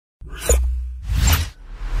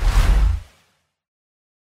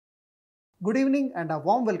Good evening and a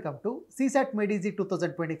warm welcome to CSAT Made Easy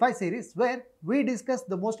 2025 series, where we discuss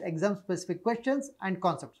the most exam specific questions and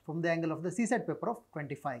concepts from the angle of the CSAT paper of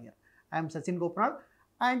 25 year. I am Sachin Gopinath,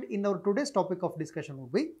 and in our today's topic of discussion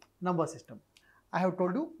would be number system. I have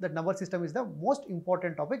told you that number system is the most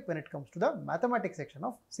important topic when it comes to the mathematics section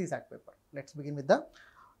of CSAT paper. Let's begin with the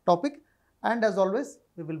topic, and as always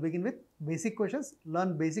we will begin with basic questions,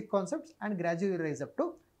 learn basic concepts and gradually rise up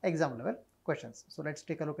to exam level questions. So let's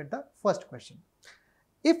take a look at the first question.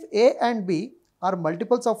 If a and b are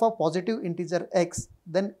multiples of a positive integer x,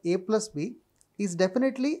 then a plus b is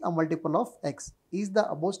definitely a multiple of x. Is the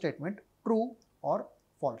above statement true or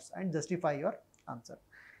false? And justify your answer.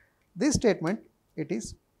 This statement, it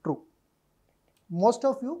is true. Most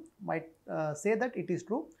of you might say that it is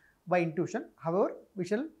true by intuition. However, we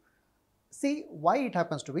shall see why it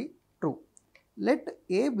happens to be true. Let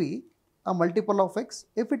a be a multiple of x.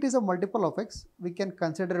 If it is a multiple of x, we can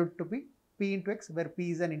consider it to be p into x, where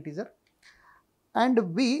p is an integer,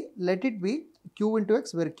 and b, let it be q into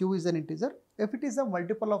x, where q is an integer. If it is a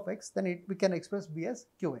multiple of x, then we can express b as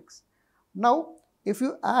qx. Now, if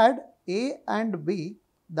you add a and b,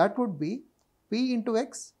 that would be p into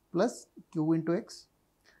x plus q into x.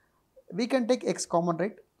 We can take x common,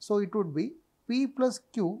 right? So it would be p plus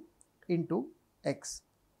q into x.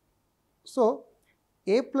 So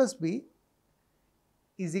a plus b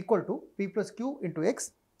is equal to p plus q into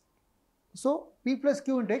x. So p plus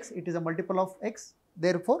q into x, it is a multiple of x.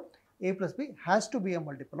 Therefore, a plus b has to be a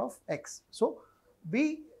multiple of x. So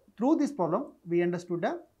through this problem, we understood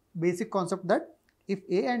a basic concept that if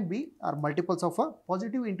a and b are multiples of a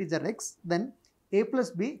positive integer x, then a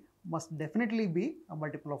plus b must definitely be a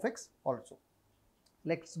multiple of x also.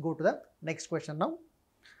 Let's go to the next question now.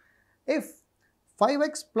 If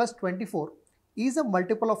 5x plus 24 is a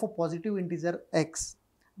multiple of a positive integer x,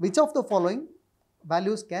 which of the following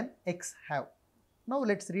values can x have? Now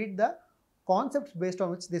let's read the concepts based on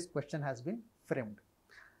which this question has been framed.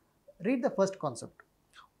 Read the first concept.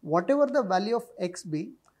 Whatever the value of x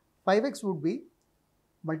be, 5x would be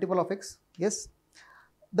multiple of x. Yes.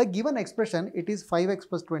 The given expression, it is 5x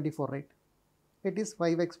plus 24, right? It is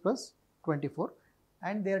 5x plus 24,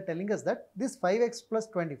 and they are telling us that this 5x plus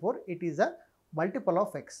 24, it is a multiple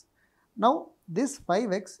of x. Now this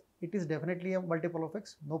 5x, it is definitely a multiple of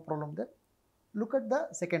x, no problem there. Look at the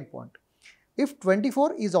second point. If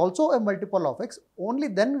 24 is also a multiple of x, only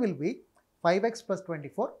then will be 5x plus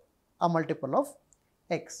 24 a multiple of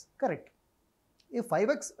x, correct? If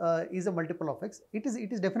 5x is a multiple of x, it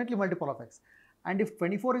is definitely multiple of x. And if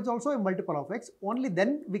 24 is also a multiple of x, only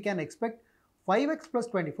then we can expect 5x plus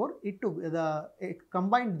 24,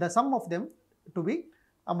 combined the sum of them to be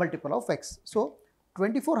a multiple of x. So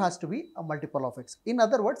 24 has to be a multiple of x. In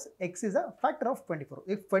other words, x is a factor of 24.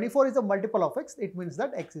 If 24 is a multiple of x, it means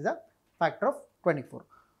that x is a factor of 24.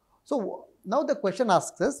 So now the question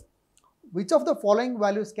asks us, which of the following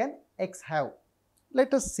values can x have?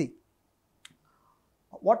 Let us see.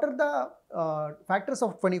 What are the factors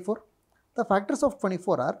of 24? The factors of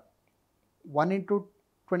 24 are 1 into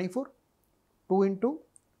 24, 2 into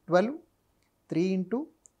 12, 3 into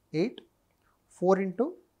 8, 4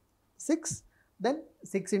 into 6, then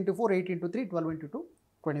 6 into 4, 8 into 3, 12 into 2,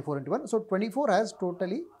 24 into 1. So 24 has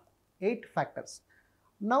totally 8 factors.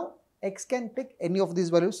 Now x can take any of these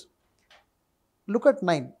values. Look at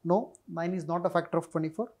 9. No, 9 is not a factor of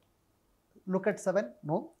 24. Look at 7.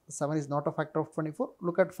 No, 7 is not a factor of 24.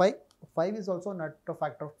 Look at 5. 5 is also not a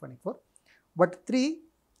factor of 24. But 3,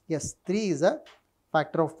 yes, 3 is a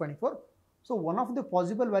factor of 24. So one of the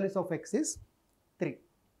possible values of x is 3.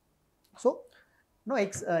 So no,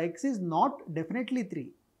 x is not definitely 3.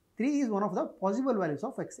 3 is one of the possible values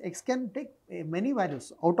of x. X can take many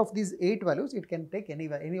values. Out of these 8 values, it can take any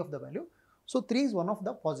of the value. So 3 is one of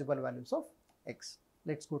the possible values of x.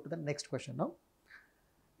 Let's go to the next question now.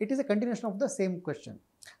 It is a continuation of the same question.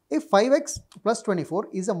 If 5x plus 24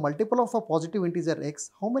 is a multiple of a positive integer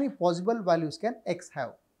x, how many possible values can x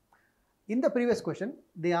have? In the previous question,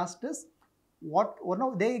 they asked us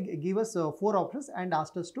they give us 4 options and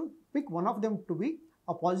asked us to pick one of them to be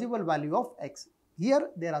a possible value of x.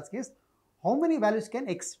 Here they are asking us, how many values can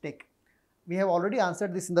x take? We have already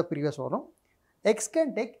answered this in the previous one. X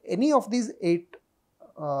can take any of these 8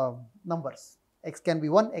 numbers. X can be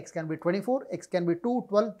 1, x can be 24, x can be 2,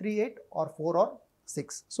 12, 3, 8 or 4 or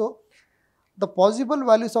 6. So the possible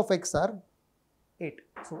values of x are 8.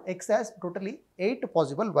 So x has totally 8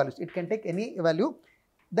 possible values. It can take any value.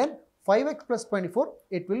 Then 5x plus 24,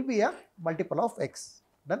 it will be a multiple of x.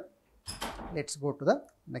 Done. Let's go to the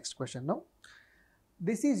next question now.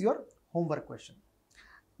 This is your homework question.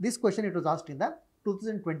 This question, it was asked in the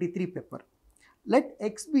 2023 paper. Let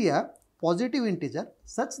x be a positive integer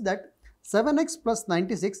such that 7x plus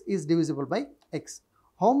 96 is divisible by x.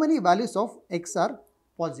 How many values of x are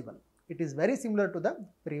possible? It is very similar to the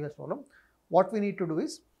previous problem. What we need to do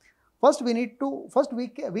is, first we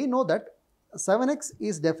know that 7x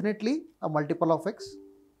is definitely a multiple of x.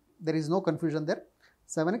 There is no confusion there.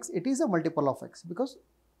 7x, it is a multiple of x because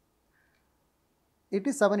it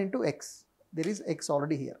is 7 into x. There is x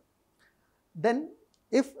already here. Then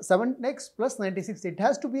if 7x plus 96, it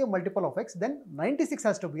has to be a multiple of x, then 96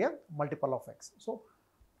 has to be a multiple of x. So,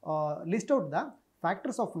 list out the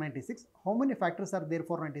factors of 96. How many factors are there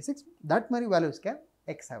for 96? That many values can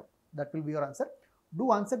x have. That will be your answer.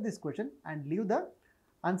 Do answer this question and leave the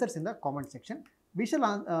answers in the comment section. We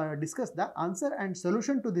shall discuss the answer and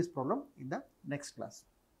solution to this problem in the next class.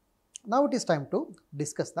 Now it is time to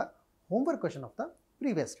discuss the homework question of the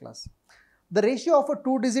previous class. The ratio of a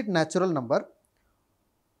 2-digit natural number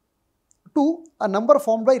to a number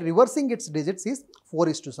formed by reversing its digits is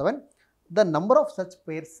 4:7. The number of such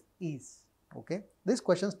pairs is, okay. This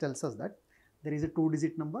question tells us that there is a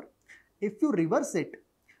 2-digit number. If you reverse it,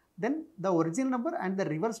 then the original number and the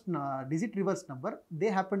reversed digit reversed number, they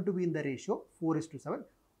happen to be in the ratio 4:7.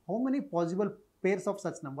 How many possible pairs of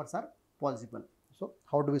such numbers are possible? So,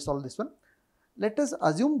 how do we solve this one? Let us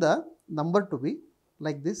assume the number to be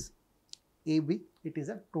like this, AB. It is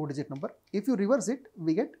a 2-digit number. If you reverse it,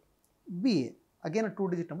 we get BA, again a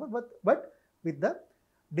 2-digit number, but with the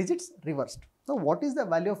digits reversed. So, what is the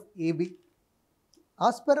value of AB?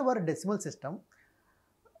 As per our decimal system,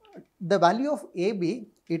 the value of AB,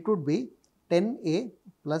 it would be 10A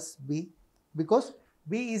plus B, because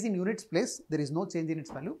B is in units place, there is no change in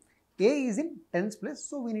its value. A is in tens place,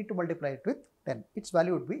 so we need to multiply it with 10. Its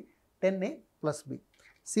value would be 10A plus B.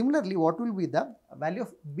 Similarly, what will be the value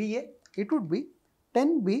of BA? It would be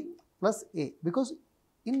 10B plus A, because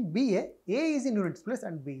in BA, A is in units place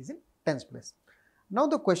and B is in tens place. Now,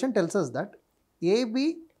 the question tells us that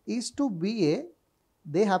AB is to BA,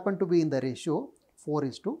 they happen to be in the ratio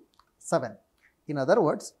 4:7. In other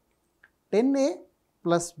words, 10A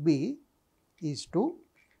plus B is to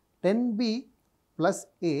 10B plus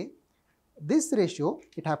A. This ratio,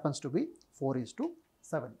 it happens to be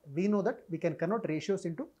 4:7. We know that we can convert ratios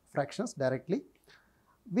into fractions directly.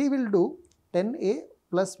 We will do 10A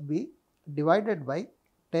plus B divided by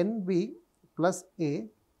 10B plus A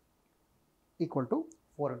equal to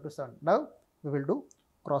 4:7. Now, we will do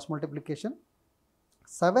cross multiplication.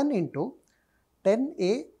 7 into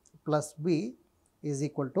 10A plus B is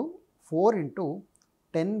equal to 4 into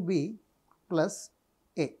 10B plus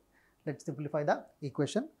A. Let us simplify the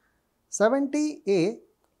equation. 70A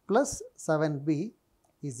plus 7B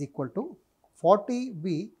is equal to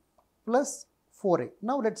 40B plus 4A.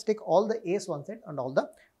 Now, let us take all the A's one side and all the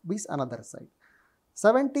B's another side.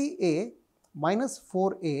 70A minus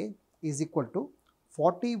 4A is equal to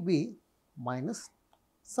 40B minus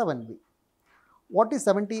 7B. What is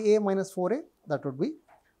 70A minus 4A? That would be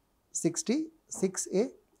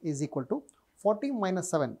 66A is equal to 40 minus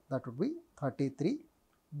 7, that would be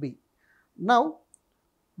 33B. Now,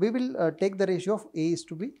 we will take the ratio of A is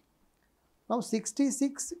to B. Now,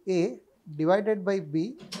 66A divided by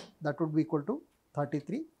B, that would be equal to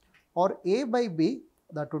 33, or A by B,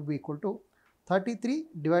 that would be equal to 33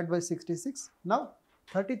 divided by 66. Now,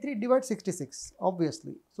 33 divides 66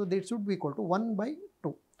 obviously. So, that should be equal to 1 by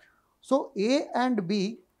 2. So, A and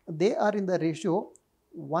B, they are in the ratio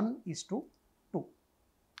 1:2.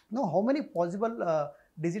 Now, how many possible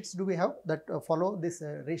digits do we have that follow this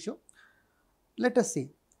ratio? Let us see.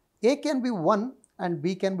 A can be 1 and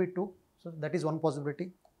B can be 2. So, that is one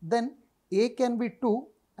possibility. Then A can be 2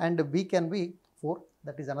 and B can be 4.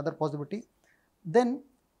 That is another possibility. Then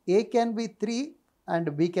A can be 3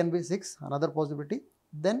 and B can be 6. Another possibility.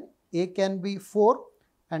 Then A can be 4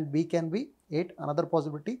 and B can be 8. Another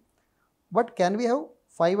possibility. But can we have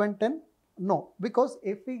 5 and 10? No, because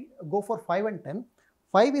if we go for 5 and 10,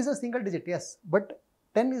 5 is a single digit, yes, but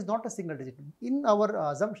 10 is not a single digit. In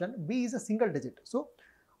our assumption, B is a single digit. So,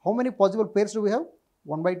 how many possible pairs do we have?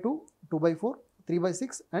 1 by 2, 2 by 4, 3 by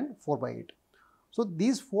 6 and 4 by 8. So,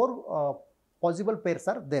 these 4 possible pairs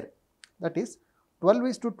are there. That is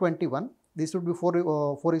 12:21, this would be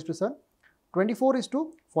 4:7,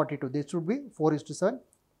 24:42, this should be 4:7,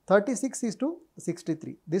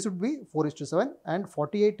 36:63, this would be 4:7, and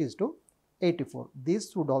 48:84,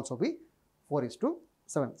 this would also be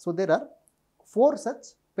 4:7. So, there are 4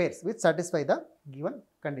 such pairs which satisfy the given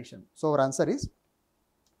condition. So, our answer is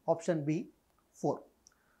option B, 4.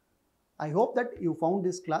 I hope that you found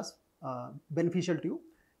this class beneficial to you.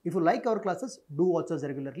 If you like our classes, do watch us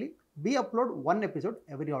regularly. We upload one episode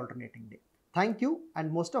every alternating day. Thank you,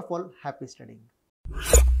 and most of all, happy studying.